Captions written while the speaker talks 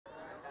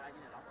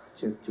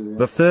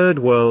The third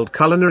World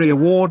Culinary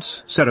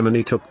Awards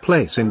ceremony took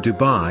place in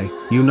Dubai,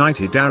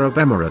 United Arab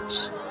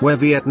Emirates, where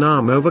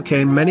Vietnam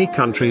overcame many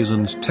countries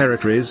and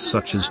territories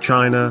such as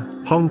China,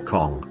 Hong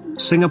Kong,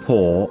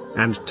 Singapore,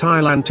 and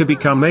Thailand to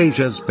become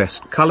Asia's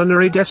best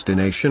culinary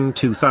destination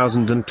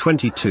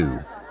 2022.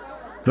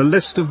 The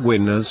list of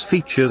winners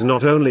features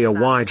not only a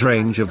wide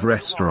range of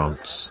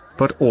restaurants,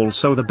 but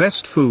also the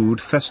best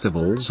food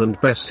festivals and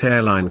best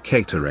airline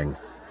catering.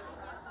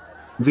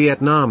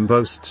 Vietnam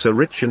boasts a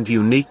rich and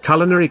unique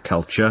culinary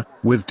culture,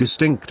 with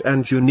distinct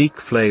and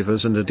unique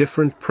flavors and a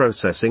different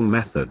processing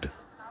method.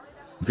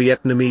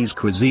 Vietnamese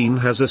cuisine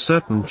has a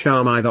certain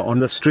charm either on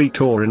the street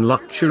or in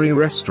luxury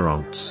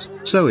restaurants,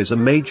 so is a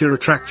major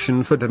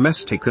attraction for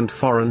domestic and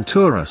foreign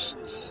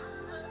tourists.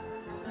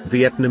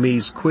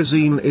 Vietnamese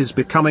cuisine is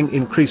becoming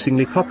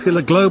increasingly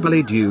popular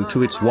globally due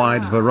to its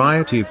wide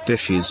variety of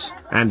dishes,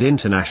 and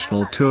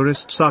international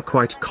tourists are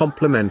quite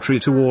complimentary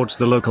towards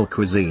the local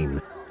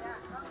cuisine.